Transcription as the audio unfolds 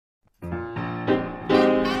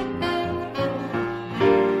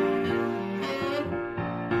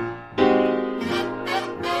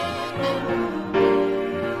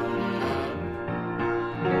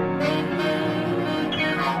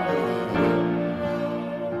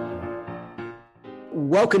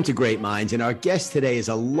Welcome to Great Minds. And our guest today is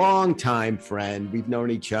a longtime friend. We've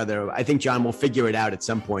known each other. I think John will figure it out at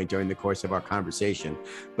some point during the course of our conversation,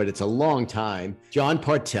 but it's a long time. John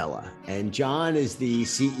Partilla. And John is the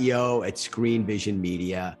CEO at Screen Vision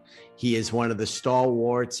Media. He is one of the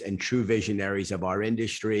stalwarts and true visionaries of our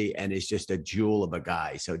industry and is just a jewel of a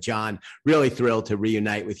guy. So John, really thrilled to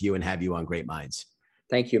reunite with you and have you on Great Minds.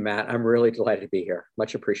 Thank you, Matt. I'm really delighted to be here.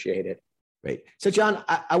 Much appreciated. Great. So, John,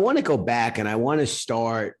 I want to go back and I want to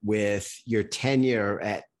start with your tenure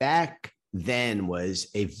at back then was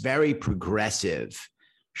a very progressive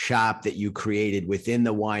shop that you created within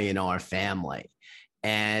the Y&R family.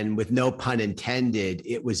 And with no pun intended,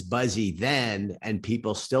 it was buzzy then and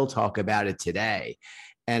people still talk about it today.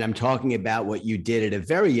 And I'm talking about what you did at a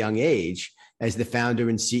very young age as the founder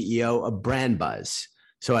and CEO of Brand Buzz.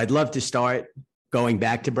 So I'd love to start going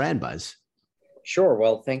back to Brand Buzz. Sure.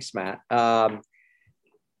 Well, thanks, Matt. My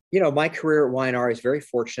career at Y&R is very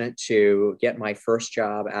fortunate to get my first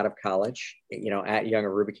job out of college, at Young &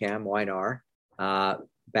 Rubicam, Y&R,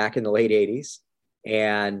 back in the late 80s.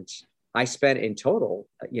 And I spent in total,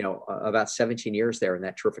 about 17 years there in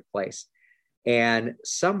that terrific place. And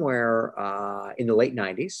somewhere in the late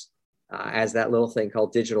 90s, as that little thing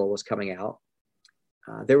called digital was coming out,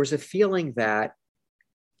 there was a feeling that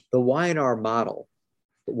the Y&R model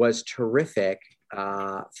was terrific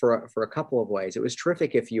for a couple of ways. It was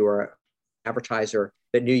terrific if you were an advertiser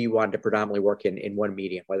that knew you wanted to predominantly work in one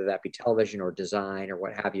medium, whether that be television or design or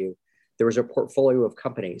what have you. There was a portfolio of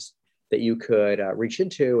companies that you could reach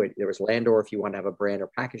into. There was Landor if you wanted to have a brand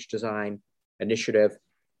or package design initiative.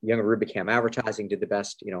 Young & Rubicam Advertising did the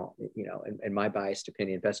best, in my biased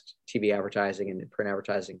opinion, best TV advertising and print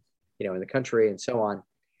advertising, in the country and so on.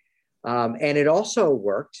 And it also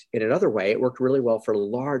worked in another way. It worked really well for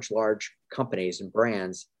large companies and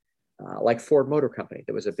brands like Ford Motor Company,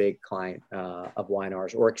 that was a big client of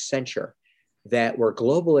Y&R's, or Accenture, that were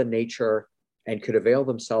global in nature and could avail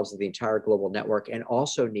themselves of the entire global network and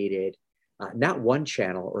also needed not one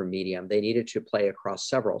channel or medium. They needed to play across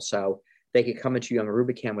several. So they could come into Young &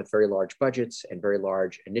 Rubicam with very large budgets and very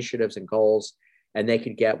large initiatives and goals, and they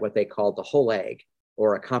could get what they called the whole egg,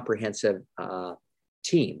 or a comprehensive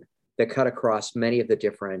team that cut across many of the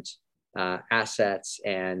different assets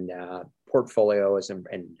and portfolios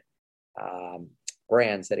and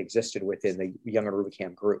brands that existed within the Young &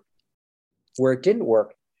 Rubicam group. Where it didn't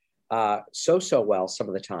work so well some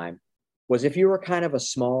of the time was if you were kind of a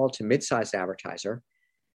small to mid-sized advertiser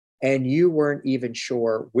and you weren't even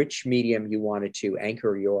sure which medium you wanted to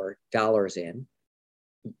anchor your dollars in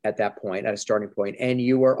at that point, at a starting point, and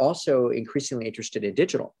you were also increasingly interested in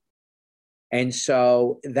digital. And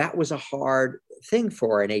so that was a hard thing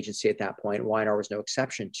for an agency at that point. Y&R was no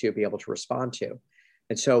exception to be able to respond to.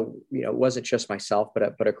 And so, it wasn't just myself,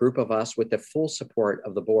 but a group of us with the full support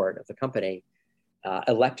of the board of the company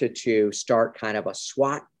elected to start kind of a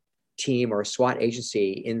SWAT team or a SWAT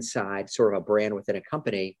agency inside sort of a brand within a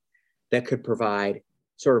company that could provide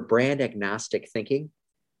sort of brand agnostic thinking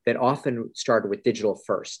that often started with digital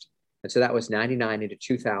first. And so that was 99 into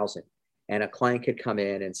 2000. And a client could come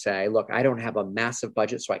in and say, look, I don't have a massive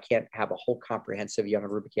budget, so I can't have a whole comprehensive Young &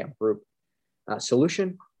 Rubicam group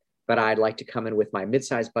solution, but I'd like to come in with my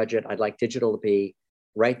mid-sized budget. I'd like digital to be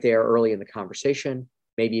right there early in the conversation,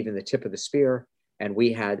 maybe even the tip of the spear. And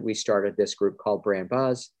we started this group called Brand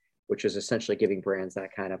Buzz, which is essentially giving brands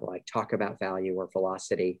that kind of like talk about value or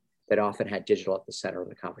velocity that often had digital at the center of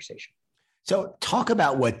the conversation. So talk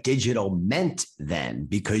about what digital meant then,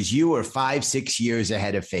 because you were 5-6 years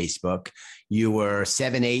ahead of Facebook. You were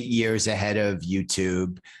 7-8 years ahead of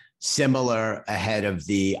YouTube, similar ahead of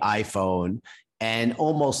the iPhone, and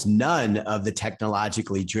almost none of the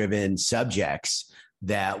technologically driven subjects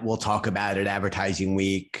that we'll talk about at Advertising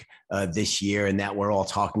Week this year and that we're all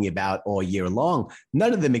talking about all year long.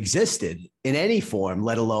 None of them existed in any form,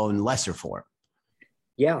 let alone lesser form.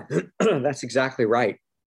 Yeah, that's exactly right.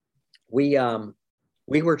 We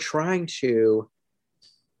were trying to,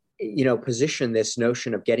 position this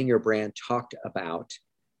notion of getting your brand talked about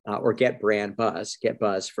or get buzz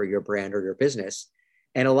for your brand or your business.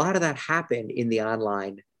 And a lot of that happened in the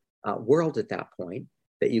online world at that point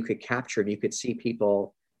that you could capture, and you could see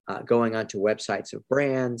people going onto websites of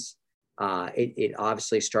brands. It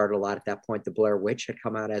obviously started a lot at that point. The Blair Witch had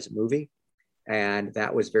come out as a movie, and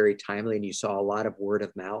that was very timely. And you saw a lot of word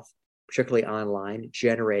of mouth, particularly online,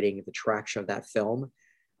 generating the traction of that film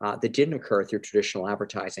that didn't occur through traditional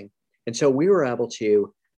advertising. And so we were able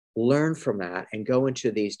to learn from that and go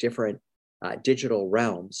into these different digital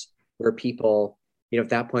realms where people, at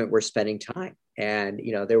that point were spending time. And,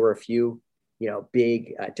 there were a few,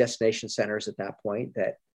 big destination centers at that point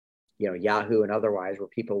that, Yahoo and otherwise, where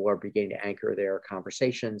people were beginning to anchor their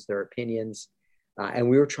conversations, their opinions. And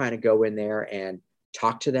we were trying to go in there and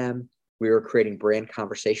talk to them. We were creating brand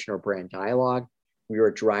conversation or brand dialogue. We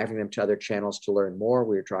were driving them to other channels to learn more.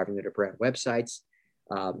 We were driving them to brand websites.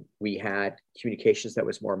 We had communications that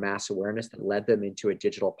was more mass awareness that led them into a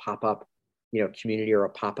digital pop-up, community or a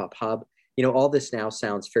pop-up hub. All this now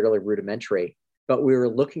sounds fairly rudimentary, but we were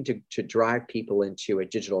looking to drive people into a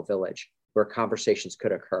digital village where conversations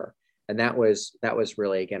could occur. And that was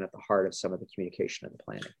really, again, at the heart of some of the communication and the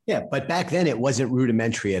planning. Yeah, but back then it wasn't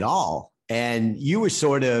rudimentary at all. And you were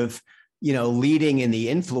sort of, leading in the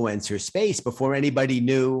influencer space before anybody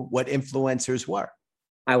knew what influencers were.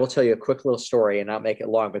 I will tell you a quick little story and not make it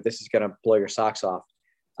long, but this is going to blow your socks off.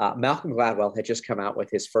 Malcolm Gladwell had just come out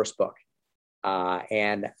with his first book.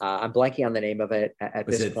 And I'm blanking on the name of it at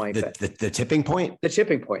this point. The Tipping Point? The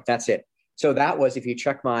Tipping Point, that's it. So that was, if you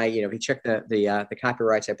check the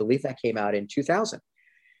copyrights, I believe that came out in 2000.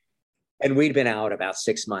 And we'd been out about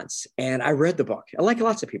 6 months. And I read the book, like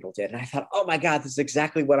lots of people did. And I thought, oh my God, this is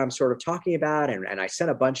exactly what I'm sort of talking about. And I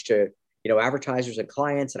sent a bunch to, advertisers and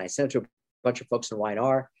clients, and I sent it to a bunch of folks in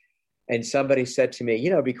Y&R. And somebody said to me,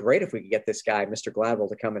 it'd be great if we could get this guy, Mr. Gladwell,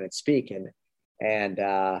 to come in and speak. And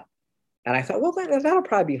I thought, well, that'll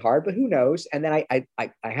probably be hard, but who knows? And then I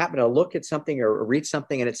happened to look at something or read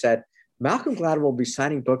something, and it said, Malcolm Gladwell will be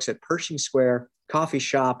signing books at Pershing Square coffee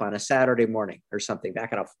shop on a Saturday morning or something,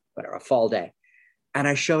 back on a fall day. And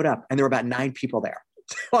I showed up, and there were about 9 people there.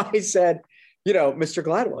 So I said, Mr.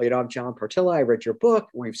 Gladwell, I'm John Portilla. I read your book.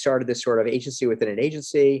 We've started this sort of agency within an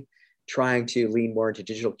agency, trying to lean more into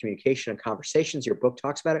digital communication and conversations. Your book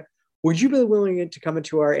talks about it. Would you be willing to come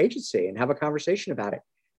into our agency and have a conversation about it?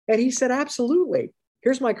 And he said, absolutely.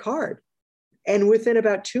 Here's my card. And within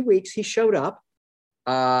about 2 weeks, he showed up.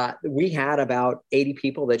 We had about 80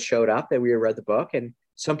 people that showed up that we had read the book. And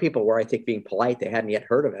some people were, I think, being polite. They hadn't yet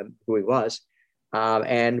heard of him, who he was.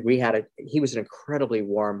 And he was an incredibly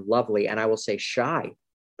warm, lovely, and I will say shy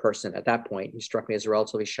person at that point. He struck me as a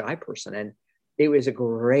relatively shy person. And it was a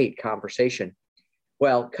great conversation.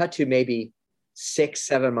 Well, cut to maybe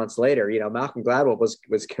 6-7 months later, Malcolm Gladwell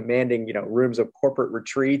was commanding, rooms of corporate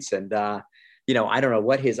retreats. And, I don't know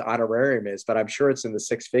what his honorarium is, but I'm sure it's in the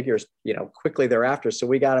 6 figures, quickly thereafter. So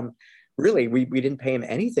we got him really, we didn't pay him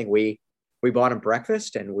anything. We bought him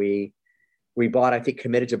breakfast, and we bought, I think,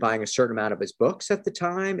 committed to buying a certain amount of his books at the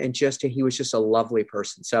time. And he was just a lovely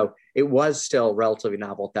person. So it was still relatively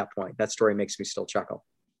novel at that point. That story makes me still chuckle.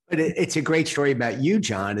 But it's a great story about you,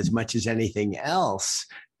 John, as much as anything else,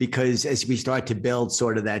 because as we start to build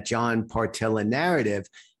sort of that John Portilla narrative,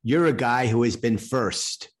 you're a guy who has been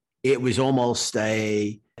first. It was almost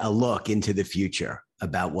a look into the future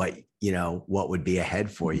about what would be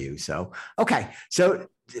ahead for you. So, okay. So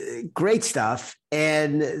great stuff.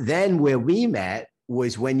 And then where we met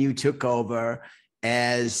was when you took over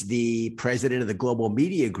as the president of the Global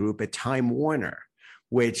Media Group at Time Warner,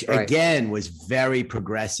 which again was very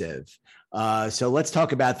progressive. So let's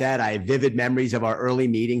talk about that. I have vivid memories of our early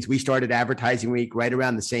meetings. We started Advertising Week right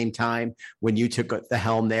around the same time when you took the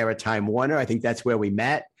helm there at Time Warner. I think that's where we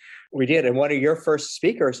met. We did. And one of your first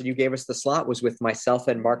speakers, and you gave us the slot, was with myself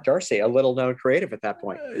and Mark Darcy, a little known creative at that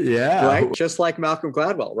point. Yeah. Right. Just like Malcolm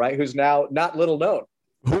Gladwell, right? Who's now not little known.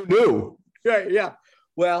 Who knew? Yeah. Yeah.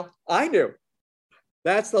 Well, I knew.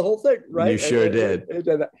 That's the whole thing, right? You sure did.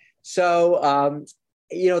 So,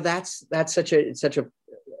 that's such a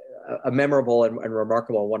memorable and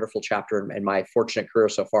remarkable and wonderful chapter in my fortunate career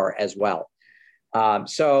so far as well.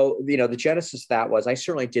 So, the genesis of that was, I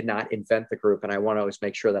certainly did not invent the group, and I want to always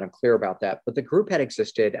make sure that I'm clear about that. But the group had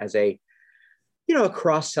existed as a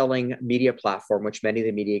cross-selling media platform, which many of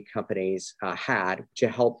the media companies had to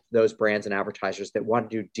help those brands and advertisers that want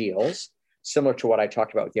to do deals, similar to what I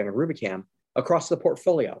talked about with Young and Rubicam, across the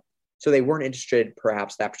portfolio. So they weren't interested,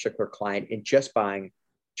 perhaps that particular client, in just buying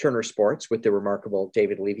Turner Sports with the remarkable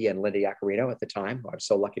David Levy and Linda Yaccarino at the time, who I was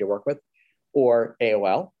so lucky to work with, or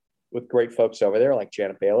AOL with great folks over there like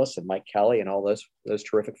Janet Bayless and Mike Kelly and all those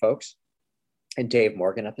terrific folks, and Dave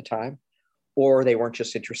Morgan at the time. Or they weren't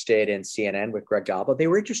just interested in CNN with Greg Gobbo. They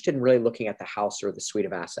were interested in really looking at the house or the suite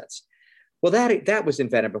of assets. Well, that was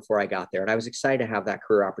invented before I got there. And I was excited to have that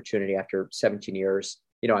career opportunity after 17 years.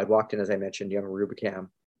 I'd walked in, as I mentioned, Young Rubicam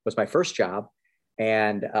was my first job.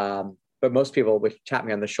 And, but most people would tap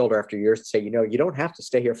me on the shoulder after years and say, you don't have to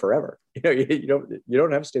stay here forever. You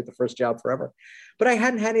don't have to stay at the first job forever. But I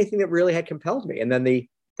hadn't had anything that really had compelled me. And then the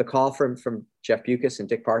call from Jeff Bewkes and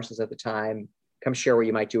Dick Parsons at the time, come share what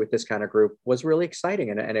you might do with this kind of group, was really exciting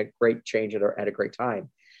and a great change at a great time.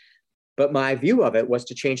 But my view of it was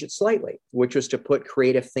to change it slightly, which was to put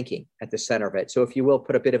creative thinking at the center of it. So if you will,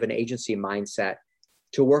 put a bit of an agency mindset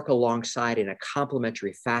to work alongside in a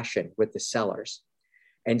complementary fashion with the sellers.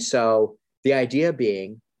 And so the idea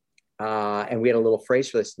being, and we had a little phrase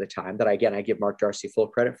for this at the time that, again, I give Mark Darcy full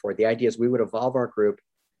credit for. The idea is we would evolve our group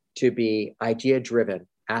to be idea-driven,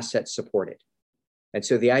 asset-supported. And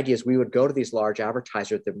so the idea is we would go to these large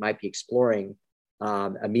advertisers that might be exploring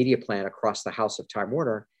a media plan across the house of Time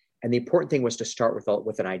Warner. And the important thing was to start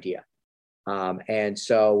with an idea. And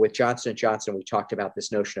so with Johnson & Johnson, we talked about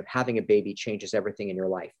this notion of having a baby changes everything in your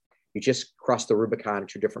life. You just cross the Rubicon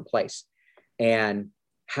to a different place. And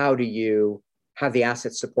how do you have the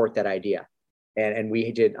assets support that idea? And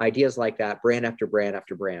we did ideas like that, brand after brand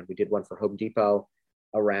after brand. We did one for Home Depot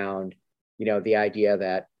around, the idea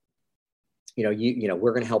that,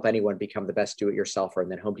 we're going to help anyone become the best do-it-yourselfer,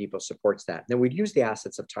 and then Home Depot supports that. And then we'd use the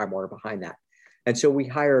assets of Time Warner behind that. And so we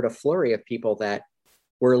hired a flurry of people that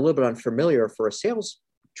were a little bit unfamiliar for a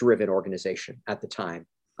sales-driven organization at the time.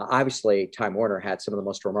 Obviously, Time Warner had some of the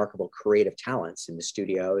most remarkable creative talents in the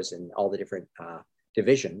studios and all the different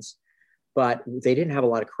divisions, but they didn't have a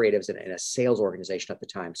lot of creatives in a sales organization at the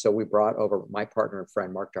time. So we brought over my partner and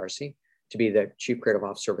friend, Mark Darcy, to be the chief creative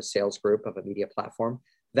officer of a sales group of a media platform.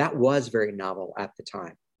 That was very novel at the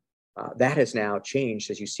time. That has now changed,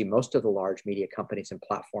 as you see most of the large media companies and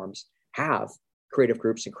platforms have creative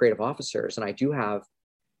groups and creative officers. And I do have,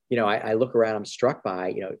 I look around, I'm struck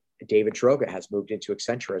by, David Droga has moved into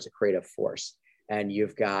Accenture as a creative force. And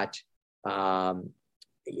you've got,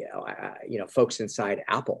 folks inside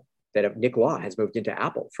Apple Nick Law has moved into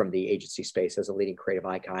Apple from the agency space as a leading creative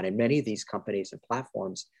icon. And many of these companies and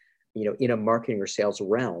platforms, in a marketing or sales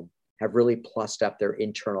realm, have really plussed up their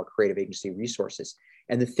internal creative agency resources.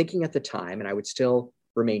 And the thinking at the time, and I would still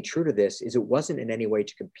remain true to this, is it wasn't in any way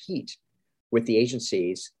to compete with the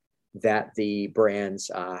agencies that the brands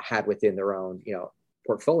had within their own,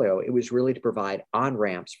 portfolio. It was really to provide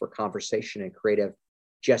on-ramps for conversation and creative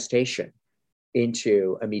gestation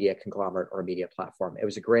into a media conglomerate or a media platform. It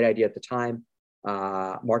was a great idea at the time.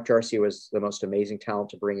 Mark Darcy was the most amazing talent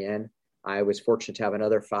to bring in. I was fortunate to have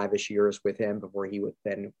another 5-ish years with him before he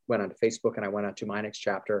then went on to Facebook and I went on to my next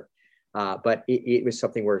chapter. But it was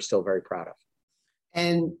something we're still very proud of.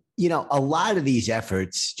 And, a lot of these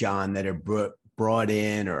efforts, John, that are brought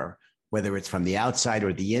in, or whether it's from the outside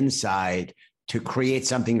or the inside, to create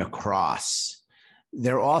something across,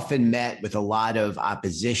 they're often met with a lot of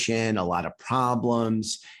opposition, a lot of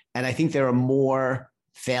problems. And I think there are more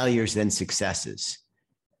failures than successes.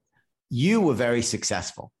 You were very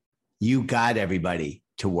successful. You got everybody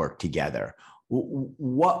to work together.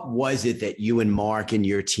 What was it that you and Mark and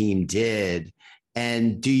your team did?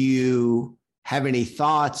 And do you have any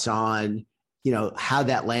thoughts on, how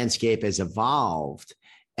that landscape has evolved?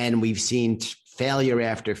 And we've seen failure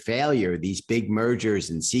after failure, these big mergers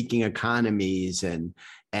and seeking economies, and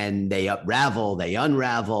they unravel.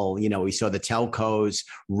 We saw the telcos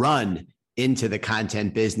run into the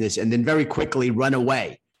content business and then very quickly run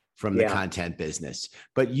away from the content business.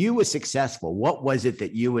 But you were successful. What was it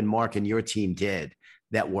that you and Mark and your team did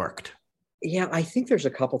that worked? Yeah, I think there's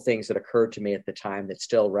a couple things that occurred to me at the time that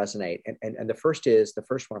still resonate. And the first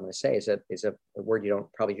one I'm going to say is a word you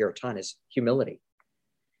don't probably hear a ton, is humility.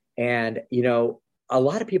 And, a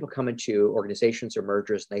lot of people come into organizations or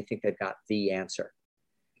mergers and they think they've got the answer.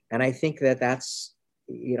 And I think that's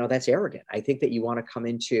arrogant. I think that you want to come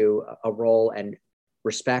into a role and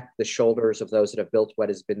respect the shoulders of those that have built what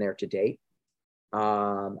has been there to date.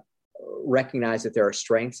 Recognize that there are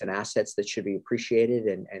strengths and assets that should be appreciated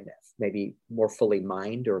and maybe more fully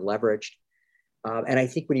mined or leveraged. And I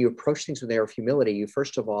think when you approach things with an air of humility, you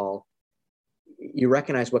first of all, you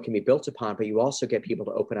recognize what can be built upon, but you also get people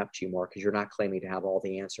to open up to you more because you're not claiming to have all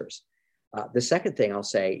the answers. The second thing I'll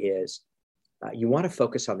say is you want to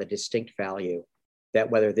focus on the distinct value that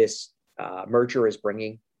whether this merger is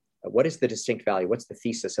bringing. What is the distinct value? What's the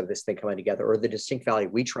thesis of this thing coming together, or the distinct value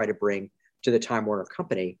we try to bring to the Time Warner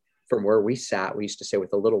company from where we sat? We used to say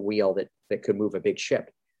with a little wheel that could move a big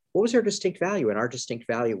ship. What was our distinct value? And our distinct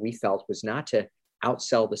value, we felt, was not to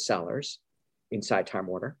outsell the sellers inside Time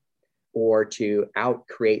Warner or to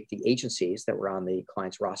out-create the agencies that were on the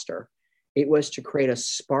client's roster. It was to create a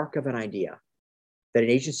spark of an idea that an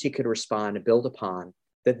agency could respond and build upon,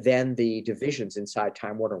 that then the divisions inside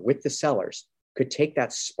Time Warner with the sellers could take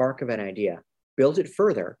that spark of an idea, build it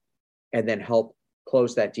further, and then help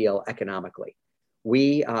close that deal economically.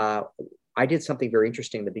 I did something very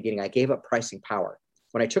interesting in the beginning. I gave up pricing power.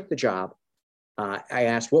 When I took the job, I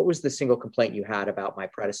asked, what was the single complaint you had about my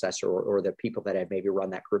predecessor or the people that had maybe run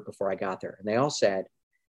that group before I got there? And they all said,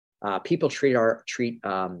 people treat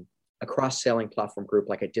a cross-selling platform group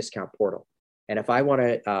like a discount portal. And if I want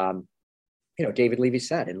to, David Levy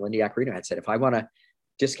said, and Linda Yaccarino had said, if I want to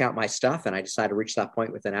discount my stuff and I decide to reach that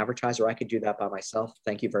point with an advertiser, I could do that by myself.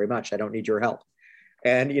 Thank you very much. I don't need your help.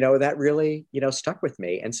 And, that really, stuck with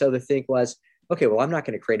me. And so the thing was, okay, well, I'm not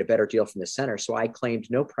going to create a better deal from the center. So I claimed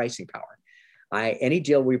no pricing power. Any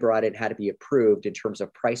deal we brought in had to be approved in terms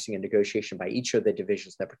of pricing and negotiation by each of the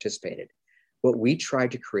divisions that participated. What we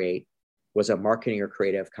tried to create was a marketing or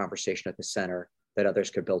creative conversation at the center that others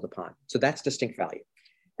could build upon. So that's distinct value.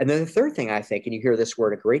 And then the third thing I think, and you hear this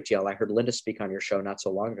word a great deal, I heard Linda speak on your show not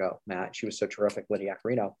so long ago, Matt, she was so terrific, Linda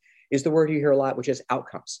Yaccarino, is the word you hear a lot, which is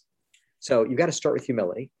outcomes. So you've got to start with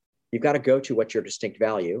humility. You've got to go to what's your distinct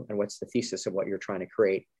value and what's the thesis of what you're trying to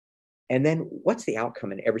create. And then what's the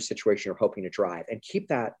outcome in every situation you're hoping to drive, and keep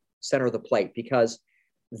that center of the plate, because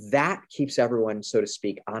that keeps everyone, so to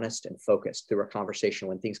speak, honest and focused through a conversation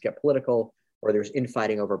when things get political or there's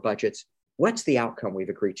infighting over budgets. What's the outcome we've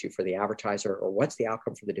agreed to for the advertiser, or what's the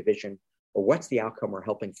outcome for the division, or what's the outcome we're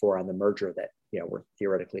helping for on the merger that we're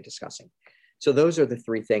theoretically discussing? So those are the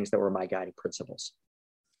three things that were my guiding principles.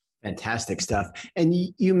 Fantastic stuff. And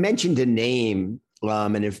you mentioned a name,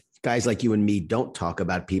 and if guys like you and me don't talk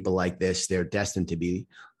about people like this, they're destined to be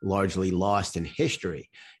largely lost in history.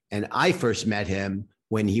 And I first met him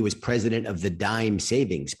when he was president of the Dime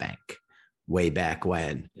Savings Bank way back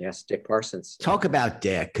when. Yes, Dick Parsons. Talk about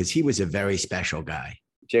Dick, because he was a very special guy.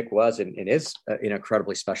 Dick was and is an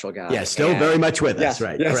incredibly special guy. Yeah, still very much with us,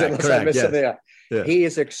 right? Yes, correct. Yes. Yeah. He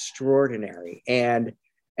is extraordinary. And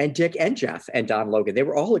Dick and Jeff and Don Logan, they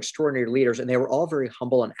were all extraordinary leaders, and they were all very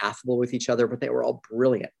humble and affable with each other, but they were all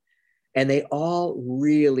brilliant. And they all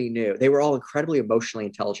really knew. They were all incredibly emotionally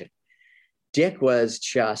intelligent. Dick was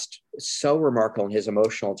just so remarkable in his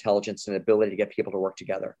emotional intelligence and ability to get people to work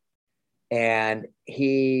together. And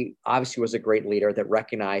he obviously was a great leader that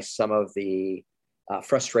recognized some of the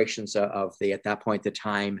frustrations of at that point, the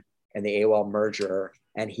time and the AOL merger.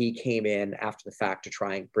 And he came in after the fact to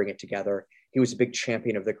try and bring it together. He was a big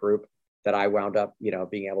champion of the group that I wound up,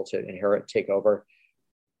 being able to inherit, take over.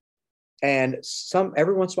 And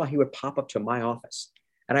every once in a while he would pop up to my office.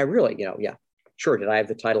 And I really, sure, did I have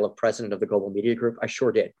the title of president of the Global Media Group? I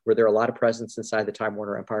sure did. Were there a lot of presidents inside the Time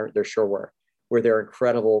Warner empire? There sure were. Were there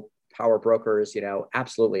incredible power brokers?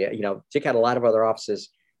 Absolutely. Dick had a lot of other offices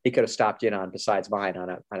he could have stopped in on besides mine on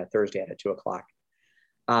a Thursday at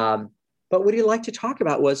 2:00. But what he liked to talk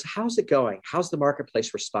about was, how's it going? How's the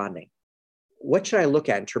marketplace responding? What should I look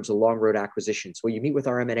at in terms of long road acquisitions? Well, you meet with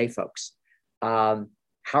our M&A folks.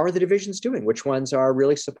 How are the divisions doing? Which ones are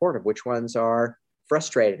really supportive? Which ones are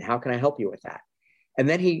frustrated? How can I help you with that? And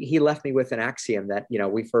then he left me with an axiom that,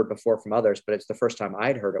 we've heard before from others, but it's the first time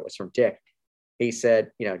I'd heard it was from Dick. He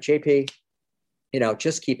said, JP,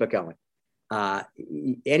 just keep it going.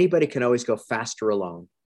 Anybody can always go faster alone,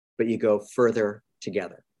 but you go further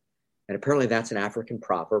together. And apparently that's an African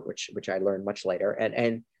proverb, which I learned much later.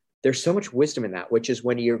 And there's so much wisdom in that, which is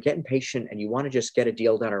when you're getting patient and you want to just get a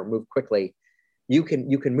deal done or move quickly, you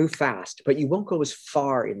can move fast, but you won't go as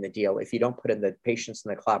far in the deal if you don't put in the patience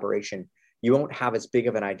and the collaboration. You won't have as big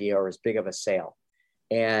of an idea or as big of a sale.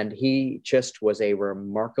 And he just was a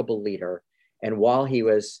remarkable leader. And while he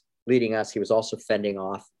was leading us, he was also fending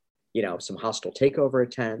off, some hostile takeover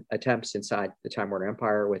attempts inside the Time Warner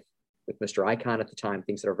empire with Mr. Icon at the time,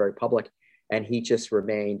 things that are very public. And he just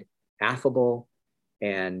remained affable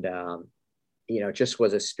and, just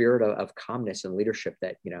was a spirit of calmness and leadership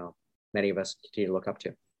that, many of us continue to look up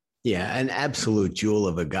to. Yeah, an absolute jewel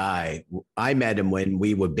of a guy. I met him when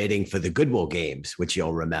we were bidding for the Goodwill Games, which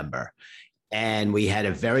you'll remember. And we had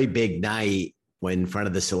a very big night in front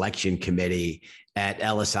of the selection committee at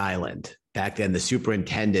Ellis Island. Back then, the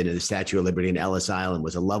superintendent of the Statue of Liberty in Ellis Island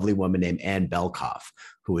was a lovely woman named Ann Belkoff,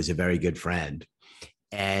 who was a very good friend.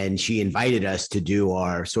 And she invited us to do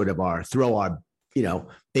throw our,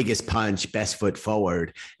 biggest punch, best foot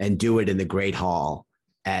forward, and do it in the Great Hall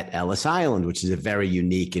at Ellis Island, which is a very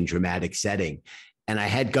unique and dramatic setting. And I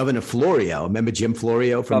had Governor Florio. Remember Jim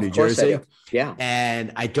Florio from New Jersey? Yeah.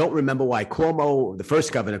 And I don't remember why Cuomo, the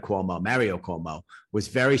first Governor Cuomo, Mario Cuomo, was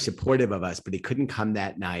very supportive of us, but he couldn't come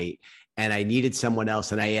that night. And I needed someone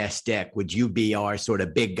else. And I asked Dick, would you be our sort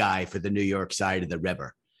of big guy for the New York side of the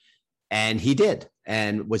river? And he did,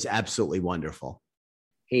 and was absolutely wonderful.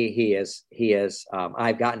 He is.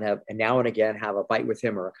 I've gotten to now and again have a bite with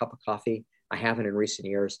him or a cup of coffee. I haven't in recent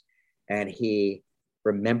years. And he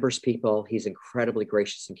remembers people. He's incredibly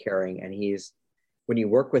gracious and caring. And when you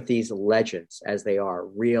work with these legends, as they are,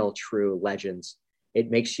 real, true legends,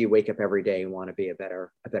 it makes you wake up every day and want to be a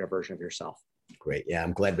better version of yourself. Great. Yeah,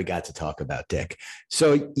 I'm glad we got to talk about Dick.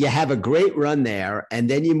 So you have a great run there, and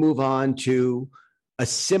then you move on to a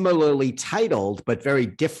similarly titled but very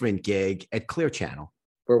different gig at Clear Channel,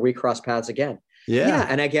 where we cross paths again. Yeah.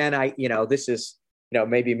 And again, this is,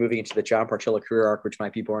 maybe moving into the John Portillo career arc, which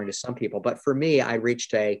might be boring to some people. But for me,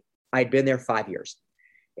 I'd been there 5 years.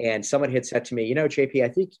 And someone had said to me, JP, I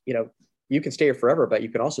think, you can stay here forever, but you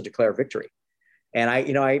can also declare victory. And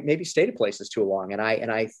I maybe stayed at places too long. And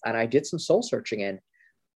I did some soul searching. And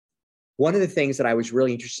one of the things that I was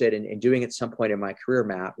really interested in doing at some point in my career,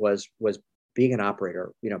 Matt, was being an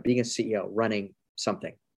operator, being a CEO, running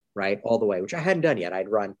something, right, all the way, which I hadn't done yet. I'd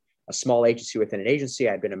run a small agency within an agency.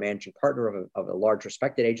 I'd been a managing partner of a large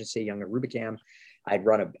respected agency, Young and Rubicam. I'd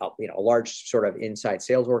run a large sort of inside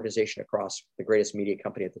sales organization across the greatest media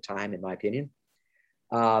company at the time, in my opinion.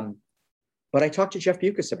 But I talked to Jeff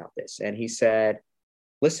Bewkes about this, and he said,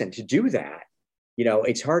 listen, to do that,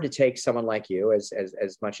 it's hard to take someone like you,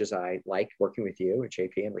 as much as I like working with you at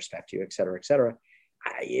JP and respect you, et cetera,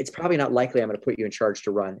 it's probably not likely I'm going to put you in charge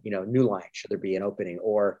to run, New Line, should there be an opening,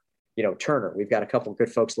 or, Turner. We've got a couple of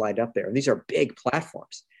good folks lined up there. And these are big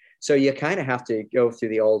platforms. So you kind of have to go through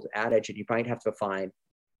the old adage, and you might have to find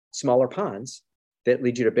smaller ponds that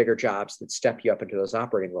lead you to bigger jobs that step you up into those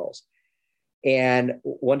operating roles. And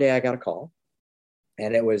one day I got a call,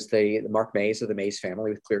 and it was the Mark Mays of the Mays family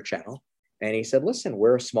with Clear Channel. And he said, listen,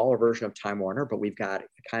 we're a smaller version of Time Warner, but we've got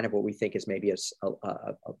kind of what we think is maybe a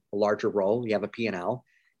larger role. You have a P&L.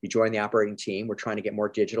 You join the operating team. We're trying to get more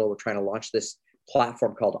digital. We're trying to launch this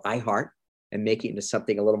platform called iHeart and make it into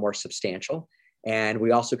something a little more substantial. And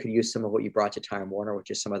we also could use some of what you brought to Time Warner, which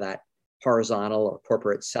is some of that horizontal or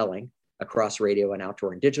corporate selling across radio and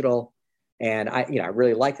outdoor and digital. And I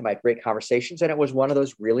really liked them. I had great conversations. And it was one of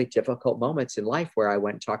those really difficult moments in life where I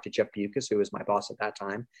went and talked to Jeff Bewkes, who was my boss at that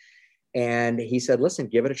time. And he said, listen,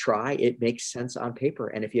 give it a try. It makes sense on paper.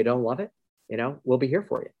 And if you don't love it, we'll be here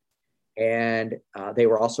for you. And they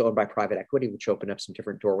were also owned by private equity, which opened up some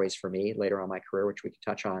different doorways for me later on in my career, which we could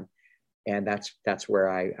touch on. And that's where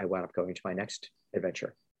I wound up going to my next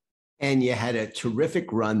adventure. And you had a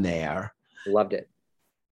terrific run there. Loved it.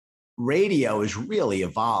 Radio has really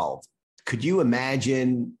evolved. Could you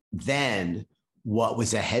imagine then what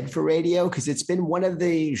was ahead for radio? Because it's been one of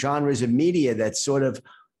the genres of media that's sort of,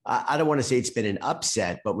 I don't want to say it's been an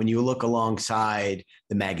upset, but when you look alongside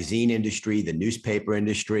the magazine industry, the newspaper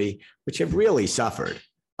industry, which have really suffered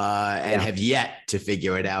and have yet to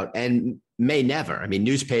figure it out and may never. I mean,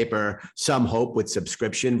 newspaper, some hope with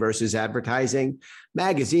subscription versus advertising.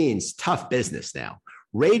 Magazines, tough business now.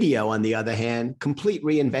 Radio, on the other hand, complete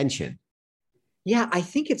reinvention. Yeah, I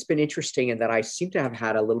think it's been interesting in that I seem to have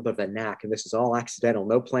had a little bit of a knack, and this is all accidental,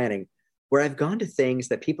 no planning, where I've gone to things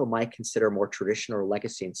that people might consider more traditional or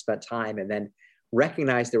legacy and spent time, and then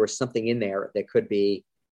recognized there was something in there that could be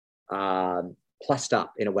plussed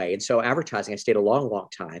up in a way. And so advertising, I stayed a long, long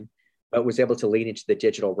time, but was able to lean into the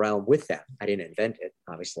digital realm with them. I didn't invent it,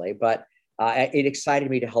 obviously, but it excited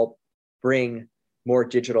me to help bring more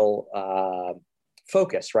digital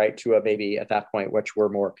focus, right, to a maybe at that point, which were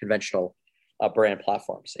more conventional brand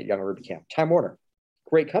platforms at Young and Rubicam. Time Warner,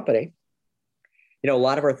 great company. A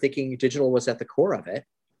lot of our thinking digital was at the core of it,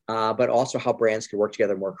 but also how brands could work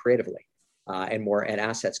together more creatively and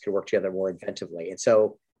assets could work together more inventively. And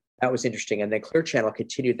so that was interesting. And then Clear Channel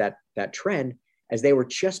continued that trend as they were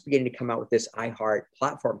just beginning to come out with this iHeart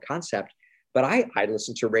platform concept. But I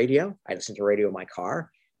listened to radio. I listened to radio in my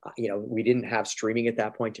car. We didn't have streaming at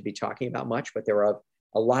that point to be talking about much, but there were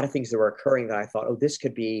a lot of things that were occurring that I thought, oh, this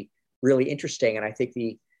could be really interesting. And I think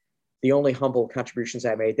the only humble contributions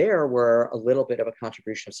I made there were a little bit of a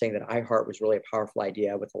contribution of saying that iHeart was really a powerful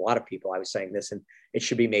idea with a lot of people. I was saying this, and it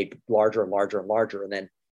should be made larger and larger and larger. And then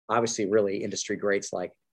obviously really industry greats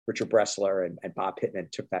like Richard Bressler and Bob Pittman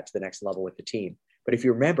took that to the next level with the team. But if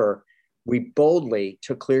you remember, we boldly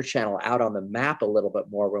took Clear Channel out on the map a little bit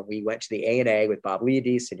more when we went to the A&A with Bob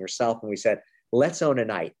Liadis and yourself, and we said, let's own a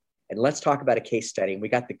night and let's talk about a case study. And we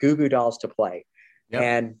got the Goo Goo Dolls to play. Yep.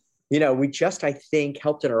 And we just, I think,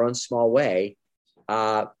 helped in our own small way,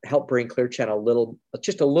 help bring Clear Channel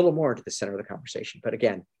just a little more into the center of the conversation. But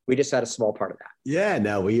again, we just had a small part of that. Yeah,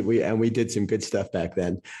 no, we did some good stuff back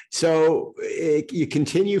then. So you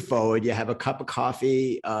continue forward. You have a cup of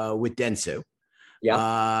coffee with Dentsu,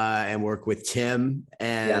 and work with Tim.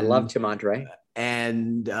 And I love Tim Andre.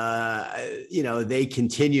 And they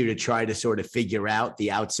continue to try to sort of figure out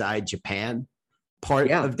the outside Japan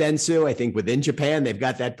part of Dentsu. I think within Japan, they've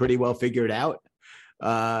got that pretty well figured out.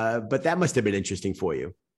 But that must have been interesting for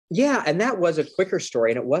you. Yeah. And that was a quicker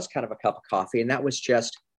story. And it was kind of a cup of coffee. And that was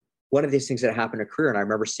just, one of these things that happened in a career, and I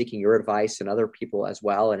remember seeking your advice and other people as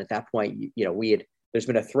well. And at that point, there's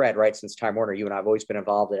been a thread, right? Since Time Warner, you and I have always been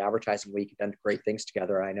involved in Advertising Week and done great things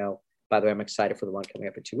together. I know, by the way, I'm excited for the one coming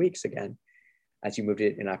up in 2 weeks again, as you moved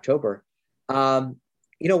it in October.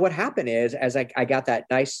 What happened is, as I got that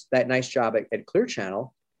nice job at Clear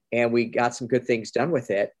Channel, and we got some good things done with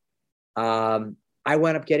it, I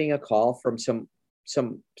wound up getting a call from some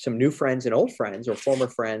new friends and old friends or former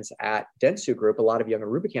friends at Dentsu Group. A lot of younger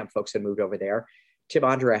Rubicam folks had moved over there. Tim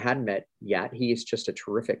Andre I hadn't met yet. He is just a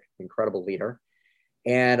terrific, incredible leader.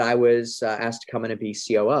 And I was asked to come in and be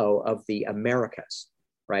COO of the Americas,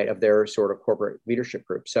 right, of their sort of corporate leadership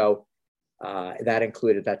group. So that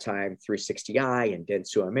included at that time 360i and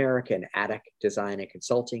Dentsu America and Attic Design and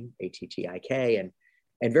Consulting, ATTIK,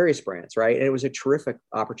 and various brands, right? And it was a terrific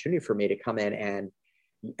opportunity for me to come in and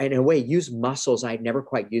in a way use muscles I'd never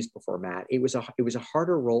quite used before, Matt. It was a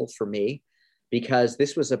harder role for me because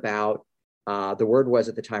this was about the word was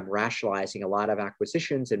at the time rationalizing a lot of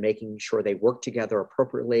acquisitions and making sure they worked together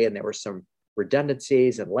appropriately. And there were some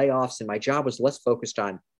redundancies and layoffs. And my job was less focused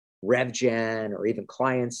on rev gen or even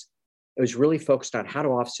clients. It was really focused on how do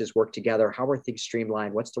offices work together? How are things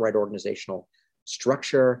streamlined? What's the right organizational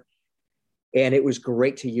structure? And it was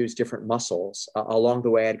great to use different muscles. Along the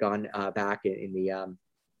way, I'd gone back in the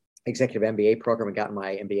executive MBA program and gotten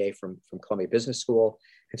my MBA from Columbia Business School.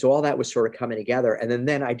 And so all that was sort of coming together. And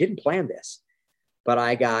then I didn't plan this, but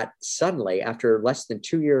I got suddenly, after less than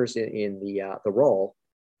 2 years in the role,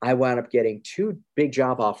 I wound up getting 2 big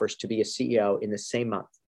job offers to be a CEO in the same month.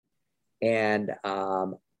 And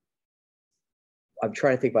I'm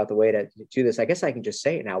trying to think about the way to do this. I guess I can just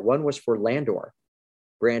say it now. One was for Landor,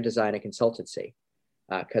 brand design and consultancy,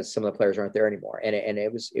 because some of the players aren't there anymore. And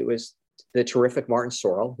it was the terrific Martin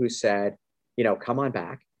Sorrell who said, come on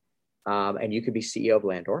back, and you could be CEO of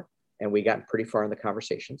Landor. And we got pretty far in the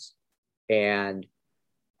conversations. And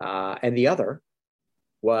the other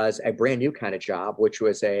was a brand new kind of job, which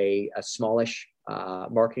was a smallish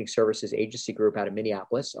marketing services agency group out of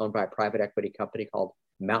Minneapolis, owned by a private equity company called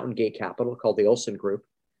Mountain Gate Capital, called the Olson Group.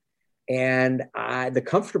 And the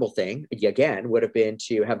comfortable thing, again, would have been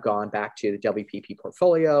to have gone back to the WPP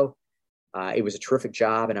portfolio. It was a terrific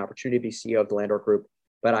job, an opportunity to be CEO of the Landor Group.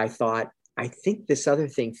 But I thought, I think this other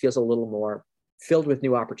thing feels a little more filled with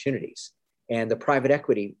new opportunities. And the private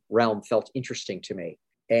equity realm felt interesting to me.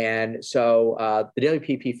 And so the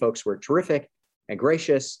WPP folks were terrific and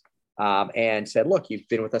gracious and said, look, you've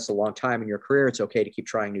been with us a long time in your career. It's okay to keep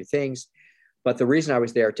trying new things. But the reason I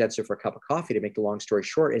was there at Dentsu for a cup of coffee, to make the long story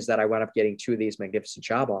short, is that I wound up getting 2 of these magnificent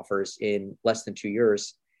job offers in less than 2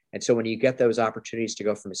 years. And so when you get those opportunities to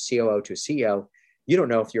go from a COO to a CEO, you don't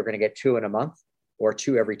know if you're going to get 2 in a month or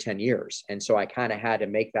 2 every 10 years. And so I kind of had to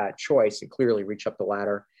make that choice and clearly reach up the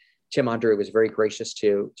ladder. Tim Andre was very gracious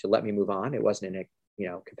to let me move on. It wasn't in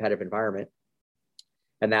a competitive environment.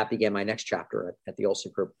 And that began my next chapter at the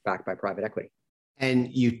Olson Group, backed by private equity.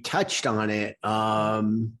 And you touched on it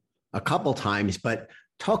a couple times, but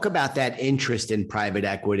talk about that interest in private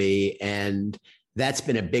equity. And that's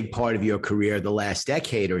been a big part of your career the last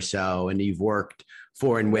decade or so. And you've worked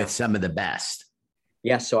for and with some of the best.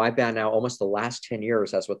 Yeah. So I've been now almost the last 10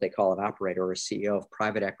 years as what they call an operator or a CEO of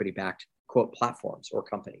private equity backed, quote, platforms or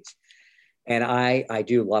companies. And I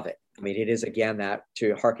do love it. I mean, it is, again, that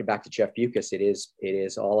to harken back to Jeff Bewkes, it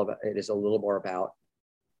is a little more about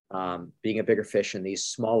being a bigger fish in these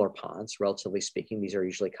smaller ponds, relatively speaking. These are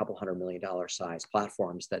usually a couple $100 million size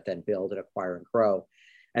platforms that then build and acquire and grow.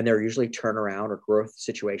 And they're usually turnaround or growth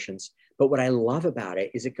situations. But what I love about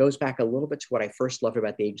it is it goes back a little bit to what I first loved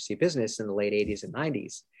about the agency business in the late 80s and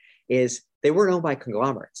 90s, is they weren't owned by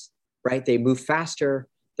conglomerates, right? They move faster,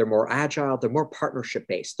 they're more agile, they're more partnership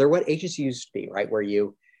based. They're what agencies used to be, right? Where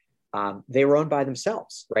they were owned by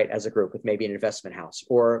themselves, right? As a group with maybe an investment house,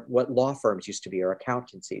 or what law firms used to be, or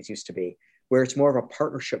accountancies used to be, where it's more of a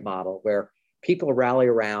partnership model where people rally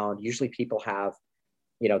around. Usually people have,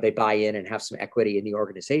 they buy in and have some equity in the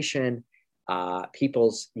organization.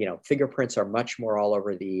 People's, fingerprints are much more all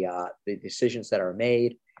over the decisions that are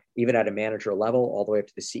made, even at a manager level, all the way up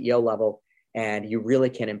to the CEO level. And you really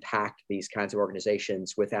can impact these kinds of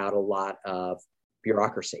organizations without a lot of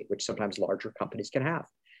bureaucracy, which sometimes larger companies can have.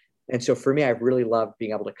 And so for me, I've really loved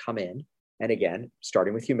being able to come in and, again,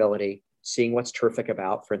 starting with humility, seeing what's terrific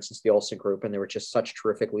about, for instance, the Olson Group. And there were just such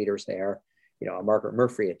terrific leaders there, a Margaret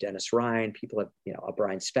Murphy, a Dennis Ryan, people have, a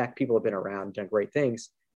Brian Speck, people have been around, done great things.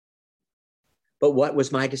 But what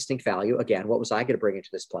was my distinct value? Again, what was I going to bring into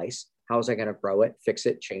this place? How was I going to grow it, fix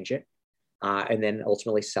it, change it? And then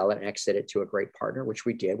ultimately sell it and exit it to a great partner, which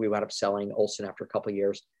we did. We wound up selling Olson after a couple of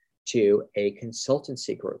years to a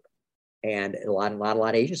consultancy group. And a lot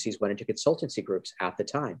of agencies went into consultancy groups at the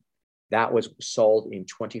time. That was sold in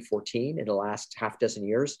 2014. In the last half dozen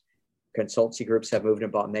years, consultancy groups have moved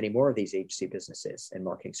and bought many more of these agency businesses and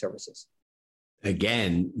marketing services.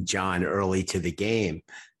 Again, John, early to the game.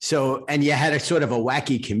 So, and you had a sort of a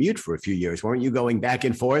wacky commute for a few years. Weren't you going back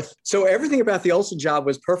and forth? So everything about the Olson job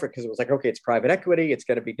was perfect because it was like, okay, it's private equity. It's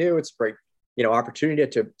going to be new. It's a great, opportunity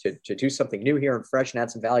to do something new here and fresh and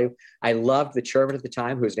add some value. I loved the chairman at the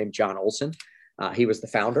time, who was named John Olson. He was the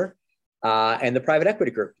founder. And the private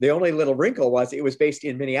equity group. The only little wrinkle was it was based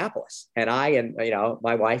in Minneapolis. And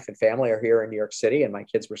my wife and family are here in New York City, and my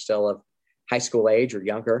kids were still of high school age or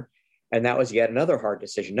younger. And that was yet another hard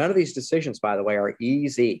decision. None of these decisions, by the way, are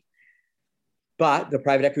easy. But the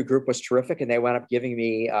private equity group was terrific, and they wound up giving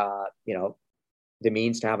me, the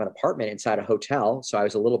means to have an apartment inside a hotel. So I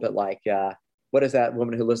was a little bit like, what is that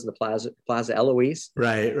woman who lives in the Plaza Eloise?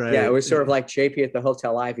 Right. Yeah, it was sort of like JP at the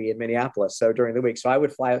Hotel Ivy in Minneapolis. So during the week, so I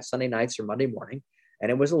would fly out Sunday nights or Monday morning,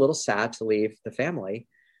 and it was a little sad to leave the family.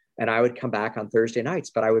 And I would come back on Thursday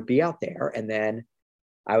nights, but I would be out there, and then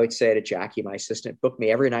I would say to Jackie, my assistant, book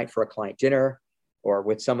me every night for a client dinner or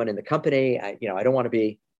with someone in the company. I don't want to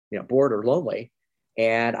be, bored or lonely.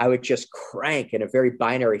 And I would just crank in a very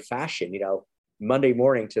binary fashion, Monday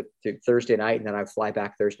morning to Thursday night. And then I'd fly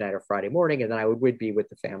back Thursday night or Friday morning. And then I would be with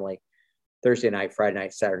the family Thursday night, Friday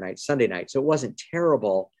night, Saturday night, Sunday night. So it wasn't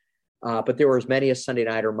terrible, but there were as many as Sunday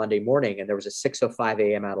night or Monday morning. And there was a 6:05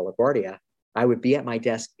 a.m. out of LaGuardia. I would be at my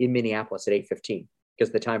desk in Minneapolis at 8:15 because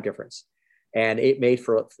of the time difference. And it made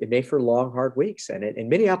for long, hard weeks. And in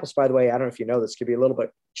Minneapolis, by the way, I don't know if you know this, could be a little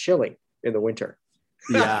bit chilly in the winter.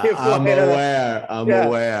 Yeah, I'm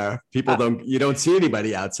aware. You don't see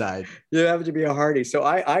anybody outside. You have to be a hardy. So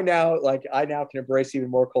I now can embrace even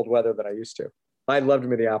more cold weather than I used to. I loved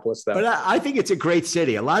Minneapolis though. But I think it's a great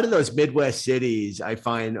city. A lot of those Midwest cities I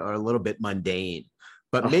find are a little bit mundane.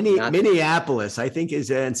 But Minneapolis, I think,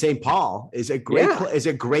 and St. Paul is a great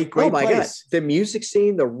great place. God. The music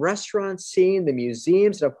scene, the restaurant scene, the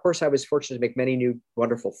museums. And of course, I was fortunate to make many new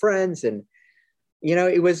wonderful friends. And,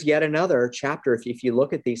 it was yet another chapter. If you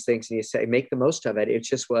look at these things and you say, make the most of it, it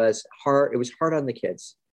just was hard. It was hard on the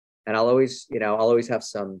kids. And I'll always have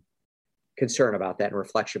some concern about that and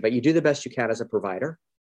reflection. But you do the best you can as a provider.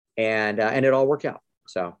 And it all worked out.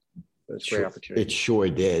 So it was a great opportunity. It sure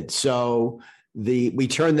did. So we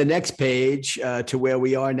turn the next page to where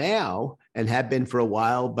we are now and have been for a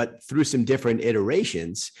while, but through some different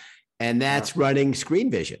iterations, and that's running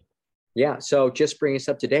ScreenVision. Yeah. So just bring us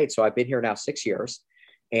up to date. So I've been here now 6 years,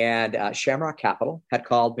 and Shamrock Capital had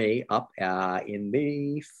called me up in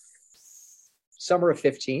the summer of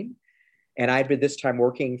 15. And I'd been this time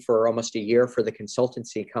working for almost a year for the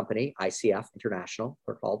consultancy company, ICF International,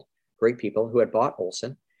 they're called, great people who had bought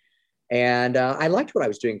Olson. And I liked what I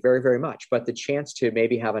was doing very, very much, but the chance to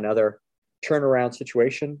maybe have another turnaround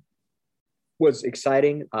situation was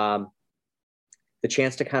exciting. The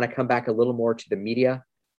chance to kind of come back a little more to the media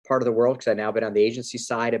part of the world, because I've now been on the agency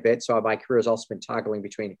side a bit. So my career has also been toggling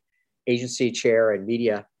between agency chair and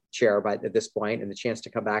media chair at this point, and the chance to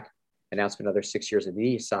come back and now spend another 6 years on the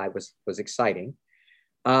media side was exciting.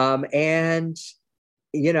 And,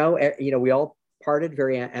 we all parted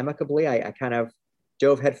very amicably. I kind of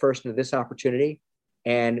dove headfirst into this opportunity.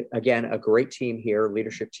 And again, a great team here,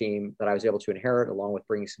 leadership team that I was able to inherit, along with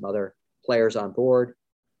bringing some other players on board.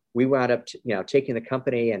 We wound up, taking the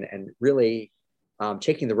company and really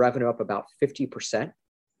taking the revenue up about 50%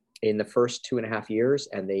 in the first 2.5 years,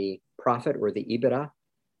 and the profit, or the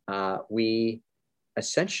EBITDA, we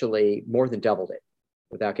essentially more than doubled it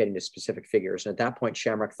without getting to specific figures. And at that point,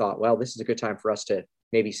 Shamrock thought, well, this is a good time for us to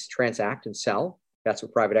maybe transact and sell. That's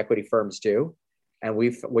what private equity firms do. And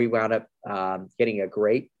we wound up getting a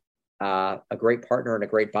great partner and a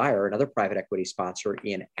great buyer, another private equity sponsor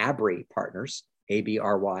in Abry Partners,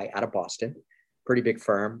 ABRY, out of Boston. Pretty big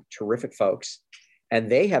firm, terrific folks. And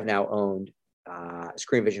they have now owned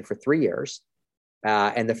ScreenVision for 3 years.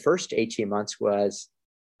 And the first 18 months was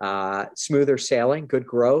smoother sailing, good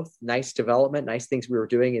growth, nice development, nice things we were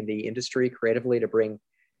doing in the industry creatively to bring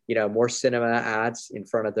more cinema ads in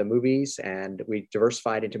front of the movies. And we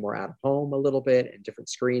diversified into more out of home a little bit and different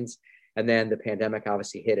screens. And then the pandemic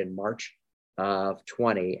obviously hit in March of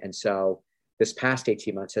 20. And so this past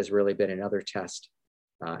 18 months has really been another test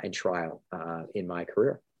and trial in my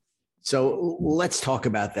career. So let's talk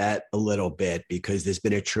about that a little bit, because there's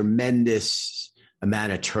been a tremendous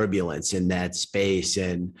amount of turbulence in that space.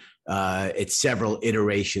 And it's several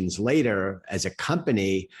iterations later as a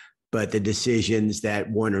company, but the decisions that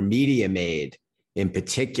Warner Media made in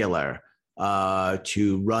particular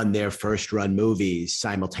to run their first run movies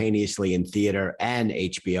simultaneously in theater and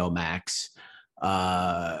HBO Max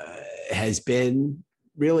has been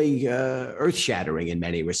really earth shattering in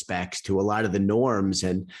many respects to a lot of the norms,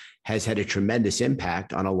 and has had a tremendous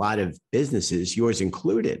impact on a lot of businesses, yours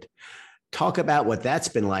included. Talk about what that's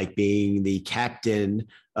been like, being the captain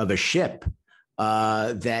of a ship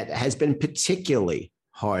that has been particularly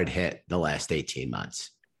hard hit the last 18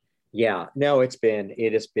 months. Yeah, no, it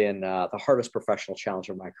has been the hardest professional challenge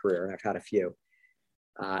of my career, and I've had a few.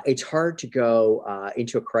 It's hard to go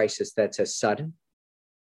into a crisis that's as sudden,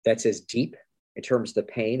 that's as deep in terms of the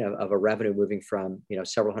pain of a revenue moving from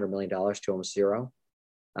several $100 million to almost zero,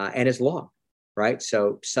 and as long, right?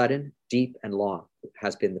 So sudden, deep, and long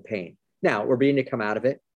has been the pain. Now we're beginning to come out of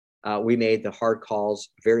it. We made the hard calls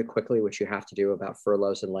very quickly, which you have to do, about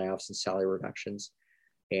furloughs and layoffs and salary reductions.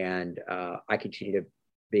 And I continue to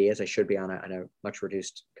be, as I should be, on a much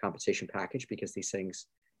reduced compensation package, because these things,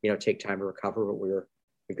 take time to recover. But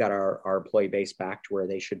we've got our employee base back to where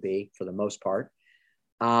they should be for the most part.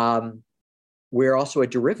 We're also a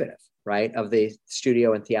derivative, right, of the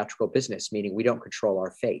studio and theatrical business, meaning we don't control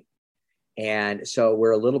our fate. And so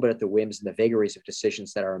we're a little bit at the whims and the vagaries of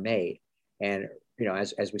decisions that are made. And,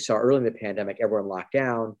 as we saw early in the pandemic, everyone locked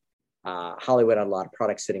down. Hollywood had a lot of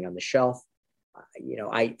products sitting on the shelf.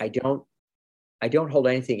 I don't hold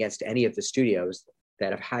anything against any of the studios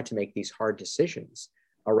that have had to make these hard decisions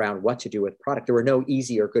around what to do with product. There were no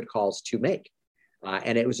easy or good calls to make.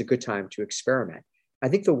 And it was a good time to experiment. I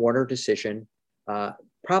think the Warner decision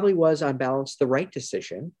probably was, on balance, the right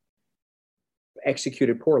decision,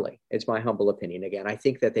 executed poorly. It's my humble opinion. Again, I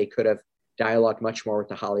think that they could have dialogued much more with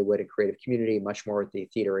the Hollywood and creative community, much more with the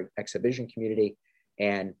theater and exhibition community,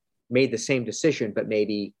 and made the same decision, but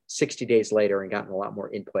maybe 60 days later, and gotten a lot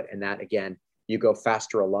more input. And that, again, you go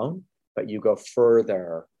faster alone, but you go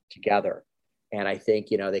further together. And I think,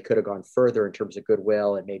 they could have gone further in terms of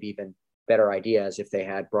goodwill and maybe even better ideas if they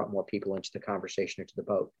had brought more people into the conversation, into the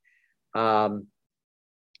boat.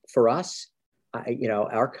 For us,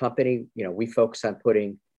 our company, we focus on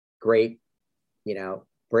putting great,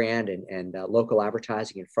 brand and local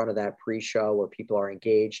advertising in front of that pre-show, where people are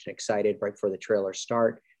engaged and excited right before the trailers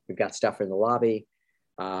start. We've got stuff in the lobby,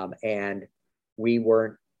 and we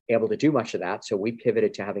weren't able to do much of that. So we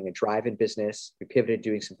pivoted to having a drive-in business. We pivoted to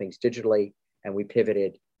doing some things digitally, and we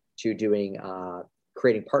pivoted to doing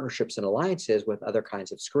creating partnerships and alliances with other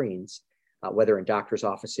kinds of screens, whether in doctors'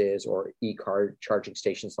 offices or e-card charging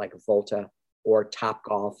stations like Volta or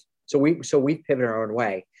Topgolf. So we've pivoted our own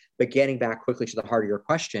way. But getting back quickly to the heart of your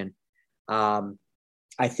question,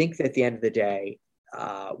 I think that at the end of the day,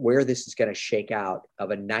 where this is going to shake out,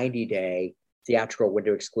 of a 90-day theatrical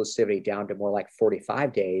window exclusivity down to more like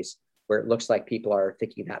 45 days, where it looks like people are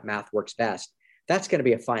thinking that math works best, that's going to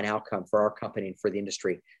be a fine outcome for our company and for the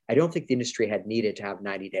industry. I don't think the industry had needed to have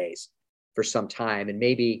 90 days for some time. And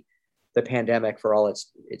maybe the pandemic, for all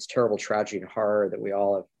its terrible tragedy and horror that we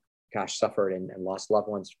all have, suffered and lost loved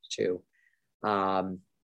ones to,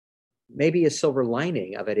 maybe a silver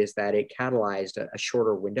lining of it is that it catalyzed a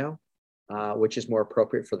shorter window, which is more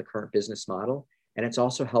appropriate for the current business model. And it's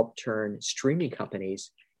also helped turn streaming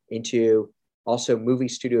companies into also movie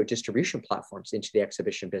studio distribution platforms into the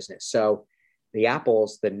exhibition business. So the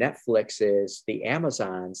Apples, the Netflixes, the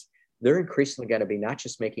Amazons, they're increasingly going to be not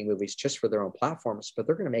just making movies just for their own platforms, but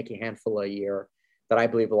they're going to make a handful a year that I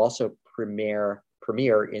believe will also premiere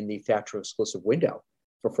in the theatrical exclusive window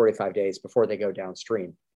for 45 days before they go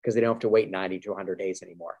downstream, because they don't have to wait 90 to 100 days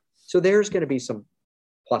anymore. So there's going to be some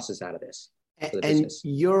pluses out of this. And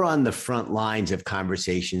you're on the front lines of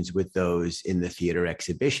conversations with those in the theater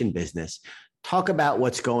exhibition business. Talk about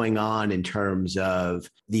what's going on in terms of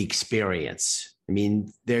the experience. I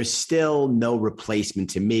mean, there's still no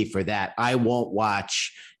replacement to me for that. I won't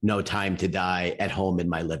watch No Time to Die at home in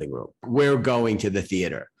my living room. We're going to the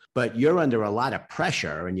theater, but you're under a lot of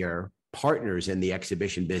pressure, and your partners in the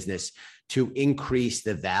exhibition business, to increase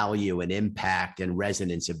the value and impact and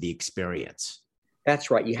resonance of the experience.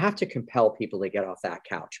 That's right. You have to compel people to get off that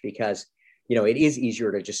couch, because, it is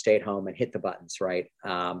easier to just stay at home and hit the buttons, right?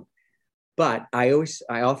 But I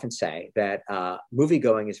often say that movie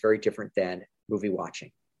going is very different than movie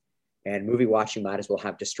watching. And movie watching might as well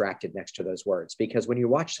have distracted next to those words, because when you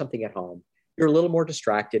watch something at home, you're a little more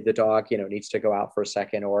distracted. The dog, needs to go out for a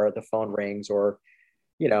second, or the phone rings, or,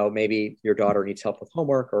 maybe your daughter needs help with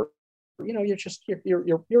homework, or,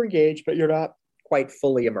 you're engaged, but you're not quite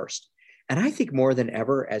fully immersed. And I think more than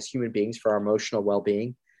ever, as human beings, for our emotional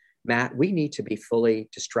well-being, Matt, we need to be fully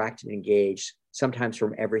distracted and engaged, sometimes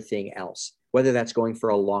from everything else, whether that's going for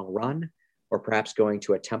a long run, or perhaps going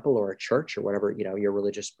to a temple or a church or whatever, your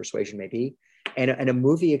religious persuasion may be. And a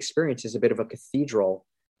movie experience is a bit of a cathedral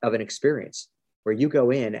of an experience where you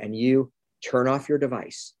go in and you turn off your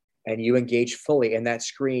device and you engage fully, and that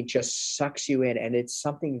screen just sucks you in. And it's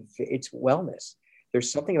wellness.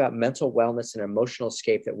 There's something about mental wellness and emotional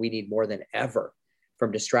escape that we need more than ever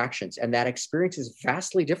from distractions. And that experience is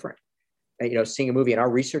vastly different. And, seeing a movie, and our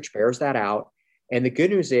research bears that out. And the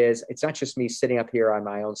good news is it's not just me sitting up here on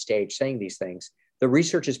my own stage saying these things. The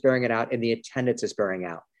research is bearing it out and the attendance is bearing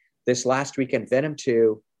out. This last weekend, Venom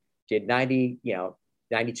 2 did $92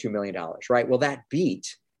 million, right? Well, that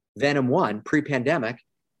beat Venom 1 pre-pandemic,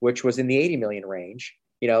 which was in the 80 million range,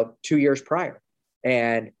 2 years prior.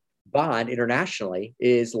 And Bond internationally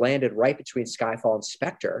is landed right between Skyfall and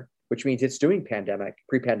Spectre, which means it's doing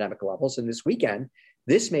pre-pandemic levels. And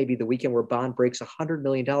this may be the weekend where Bond breaks $100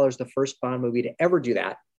 million, the first Bond movie to ever do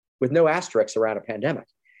that with no asterisks around a pandemic.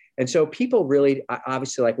 And so people really,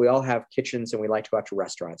 obviously, like we all have kitchens and we like to go out to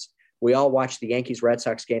restaurants. We all watch the Yankees Red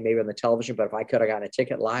Sox game, maybe on the television, but if I could have gotten a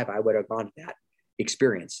ticket live, I would have gone to that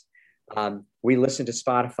experience. We listen to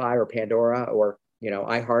Spotify or Pandora or,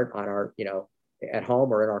 iHeart on our, at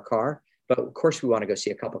home or in our car. But of course we want to go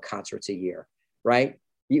see a couple concerts a year, right?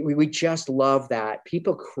 We just love that.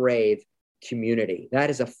 People crave community. That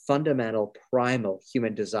is a fundamental, primal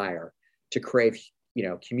human desire to crave,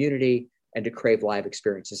 community and to crave live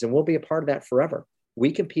experiences. And we'll be a part of that forever.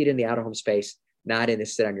 We compete in the out-of-home space, not in the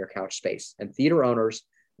sit-on-your-couch space. And theater owners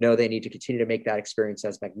know they need to continue to make that experience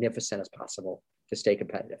as magnificent as possible to stay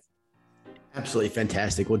competitive. Absolutely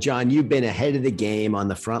fantastic. Well, John, you've been ahead of the game on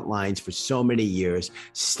the front lines for so many years,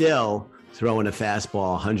 still throwing a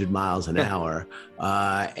fastball 100 miles an hour.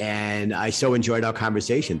 And I so enjoyed our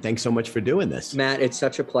conversation. Thanks so much for doing this. Matt, it's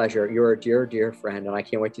such a pleasure. You're a dear, dear friend, and I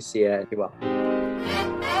can't wait to see you. Well.